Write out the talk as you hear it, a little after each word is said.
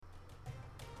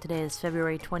Today is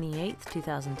February 28th,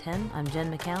 2010. I'm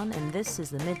Jen McCown, and this is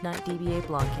the Midnight DBA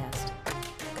Blogcast.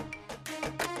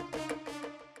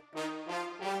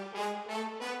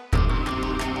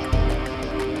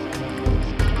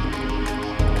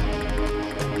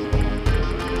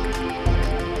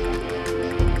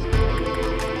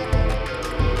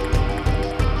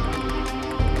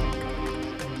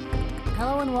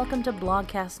 Welcome to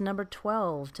Blogcast number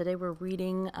 12. Today we're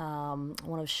reading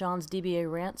one of Sean's DBA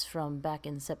rants from back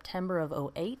in September of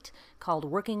 2008 called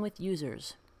Working with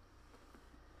Users.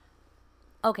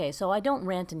 Okay, so I don't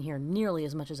rant in here nearly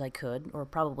as much as I could, or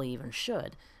probably even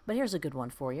should, but here's a good one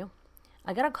for you.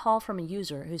 I got a call from a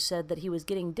user who said that he was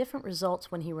getting different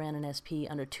results when he ran an SP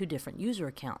under two different user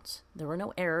accounts. There were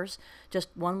no errors, just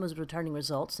one was returning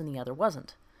results and the other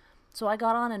wasn't. So I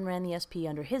got on and ran the SP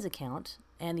under his account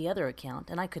and the other account,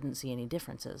 and I couldn't see any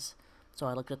differences. So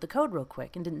I looked at the code real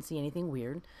quick and didn't see anything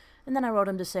weird, and then I wrote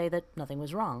him to say that nothing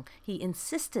was wrong. He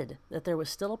insisted that there was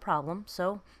still a problem,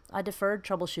 so I deferred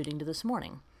troubleshooting to this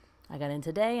morning. I got in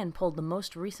today and pulled the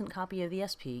most recent copy of the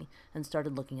SP and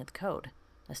started looking at the code.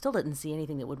 I still didn't see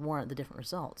anything that would warrant the different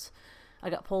results.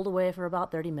 I got pulled away for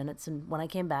about 30 minutes, and when I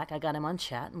came back, I got him on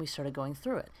chat and we started going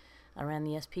through it. I ran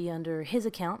the SP under his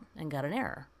account and got an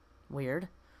error. Weird.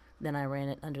 Then I ran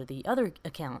it under the other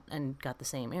account and got the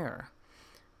same error.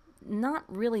 Not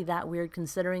really that weird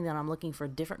considering that I'm looking for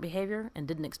different behavior and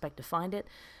didn't expect to find it,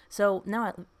 so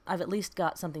now I've at least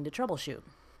got something to troubleshoot.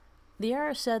 The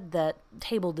error said that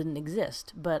table didn't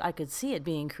exist, but I could see it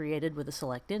being created with a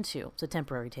select into. It's a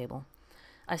temporary table.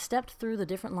 I stepped through the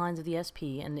different lines of the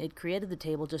SP and it created the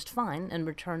table just fine and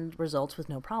returned results with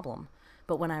no problem.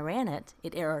 But when I ran it,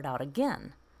 it errored out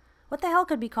again. What the hell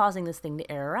could be causing this thing to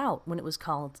error out when it was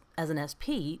called as an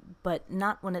SP, but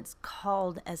not when it's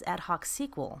called as ad hoc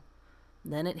SQL?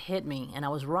 Then it hit me, and I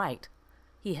was right.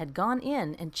 He had gone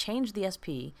in and changed the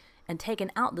SP and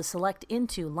taken out the select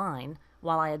into line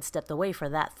while I had stepped away for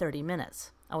that 30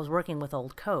 minutes. I was working with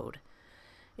old code.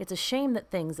 It's a shame that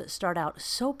things that start out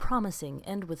so promising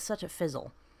end with such a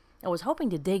fizzle. I was hoping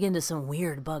to dig into some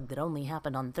weird bug that only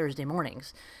happened on Thursday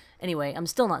mornings. Anyway, I'm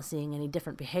still not seeing any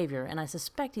different behavior, and I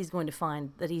suspect he's going to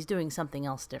find that he's doing something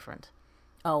else different.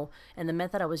 Oh, and the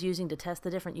method I was using to test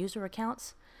the different user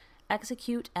accounts?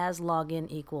 Execute as login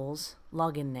equals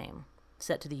login name,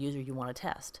 set to the user you want to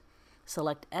test.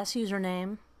 Select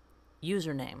username,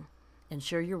 username.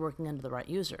 Ensure you're working under the right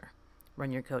user.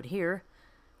 Run your code here.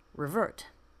 Revert.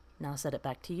 Now set it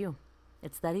back to you.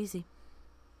 It's that easy.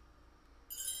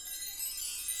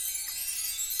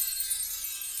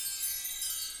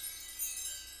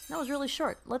 That was really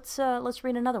short. Let's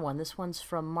read another one. This one's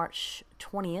from March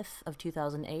 20th of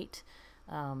 2008.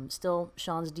 Still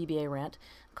Sean's DBA rant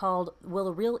called Will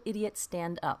a Real Idiot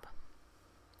Stand Up?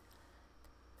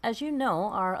 As you know,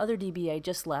 our other DBA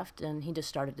just left and he just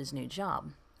started his new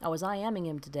job. I was IMing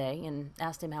him today and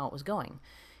asked him how it was going.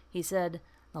 He said,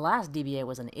 the last DBA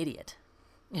was an idiot.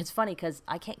 It's funny because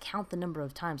I can't count the number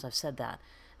of times I've said that.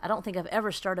 I don't think I've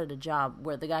ever started a job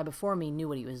where the guy before me knew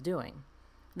what he was doing.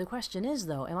 The question is,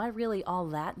 though, am I really all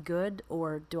that good,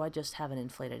 or do I just have an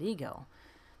inflated ego?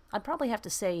 I'd probably have to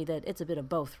say that it's a bit of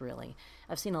both, really.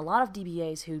 I've seen a lot of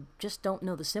DBAs who just don't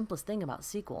know the simplest thing about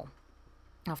SQL.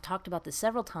 I've talked about this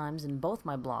several times in both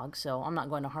my blogs, so I'm not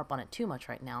going to harp on it too much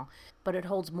right now, but it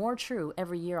holds more true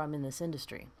every year I'm in this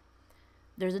industry.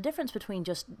 There's a difference between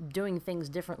just doing things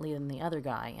differently than the other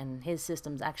guy and his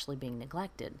systems actually being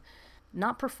neglected.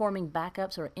 Not performing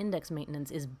backups or index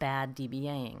maintenance is bad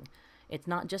DBAing. It's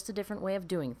not just a different way of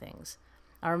doing things.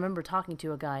 I remember talking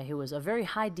to a guy who was a very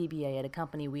high DBA at a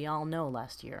company we all know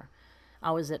last year.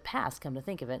 I was at PASS, come to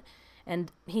think of it,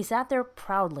 and he sat there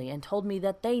proudly and told me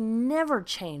that they never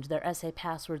changed their SA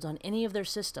passwords on any of their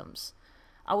systems.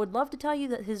 I would love to tell you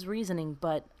that his reasoning,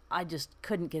 but I just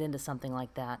couldn't get into something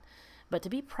like that. But to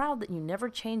be proud that you never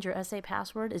change your SA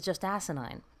password is just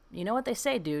asinine. You know what they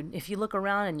say, dude, if you look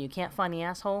around and you can't find the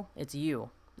asshole, it's you.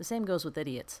 The same goes with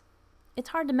idiots.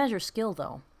 It's hard to measure skill,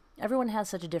 though. Everyone has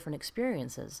such different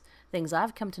experiences. Things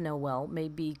I've come to know well may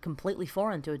be completely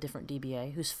foreign to a different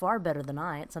DBA who's far better than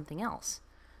I at something else.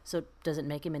 So does it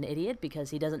make him an idiot because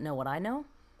he doesn't know what I know?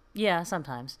 Yeah,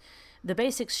 sometimes. The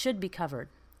basics should be covered.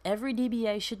 Every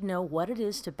DBA should know what it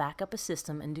is to back up a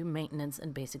system and do maintenance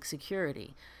and basic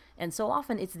security. And so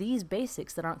often it's these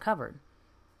basics that aren't covered.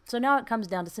 So now it comes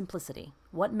down to simplicity.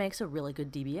 What makes a really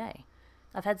good DBA?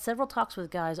 I've had several talks with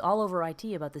guys all over IT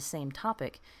about this same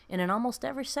topic, and in almost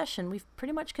every session we've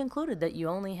pretty much concluded that you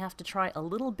only have to try a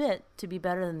little bit to be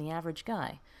better than the average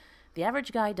guy. The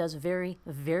average guy does very,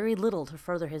 very little to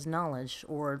further his knowledge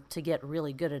or to get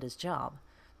really good at his job.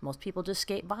 Most people just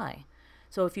skate by.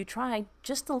 So if you try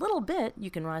just a little bit,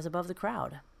 you can rise above the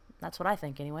crowd. That's what I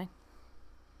think, anyway.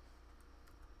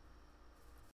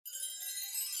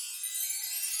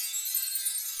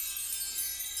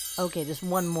 Okay, just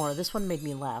one more. This one made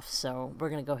me laugh, so we're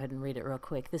going to go ahead and read it real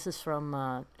quick. This is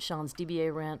from Sean's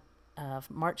DBA rant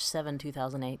of March 7,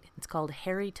 2008. It's called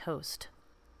Hairy Toast.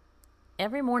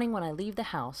 Every morning when I leave the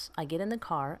house, I get in the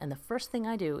car, and the first thing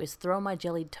I do is throw my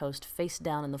jellied toast face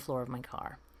down in the floor of my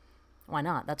car. Why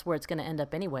not? That's where it's going to end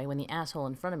up anyway when the asshole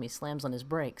in front of me slams on his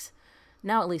brakes.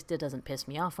 Now at least it doesn't piss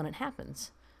me off when it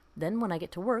happens. Then when I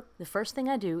get to work, the first thing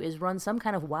I do is run some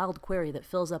kind of wild query that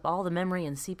fills up all the memory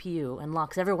and CPU and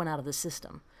locks everyone out of the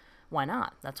system. Why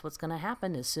not? That's what's going to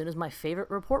happen as soon as my favorite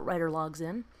report writer logs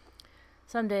in.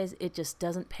 Some days it just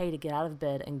doesn't pay to get out of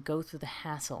bed and go through the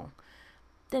hassle.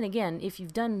 Then again, if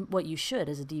you've done what you should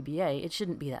as a DBA, it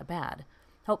shouldn't be that bad.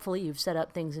 Hopefully you've set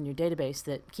up things in your database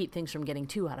that keep things from getting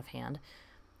too out of hand.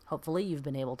 Hopefully you've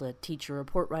been able to teach your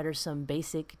report writers some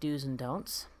basic do's and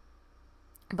don'ts.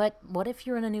 But what if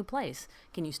you're in a new place?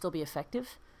 Can you still be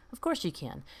effective? Of course you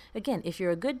can. Again, if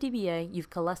you're a good DBA, you've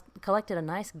collected a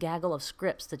nice gaggle of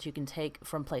scripts that you can take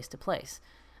from place to place.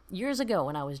 Years ago,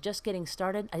 when I was just getting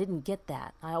started, I didn't get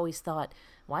that. I always thought,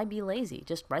 why be lazy?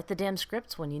 Just write the damn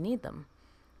scripts when you need them.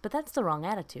 But that's the wrong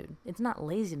attitude. It's not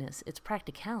laziness, it's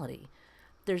practicality.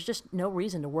 There's just no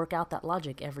reason to work out that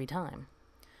logic every time.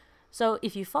 So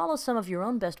if you follow some of your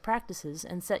own best practices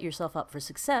and set yourself up for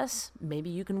success, maybe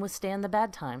you can withstand the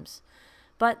bad times.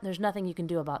 But there's nothing you can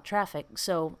do about traffic,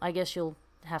 so I guess you'll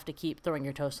have to keep throwing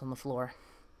your toast on the floor.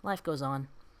 Life goes on.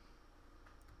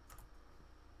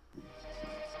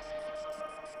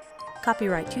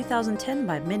 Copyright 2010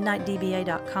 by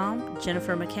MidnightDBA.com,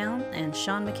 Jennifer McCown, and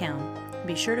Sean McCown.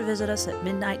 Be sure to visit us at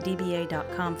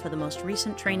MidnightDBA.com for the most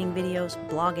recent training videos,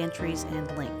 blog entries,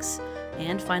 and links.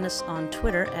 And find us on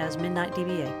Twitter as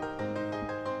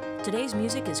MidnightDBA. Today's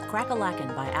music is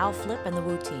Crack-A-Lackin' by Al Flip and the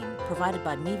Wu Team, provided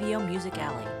by Mevio Music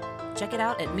Alley. Check it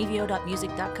out at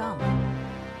mevio.music.com.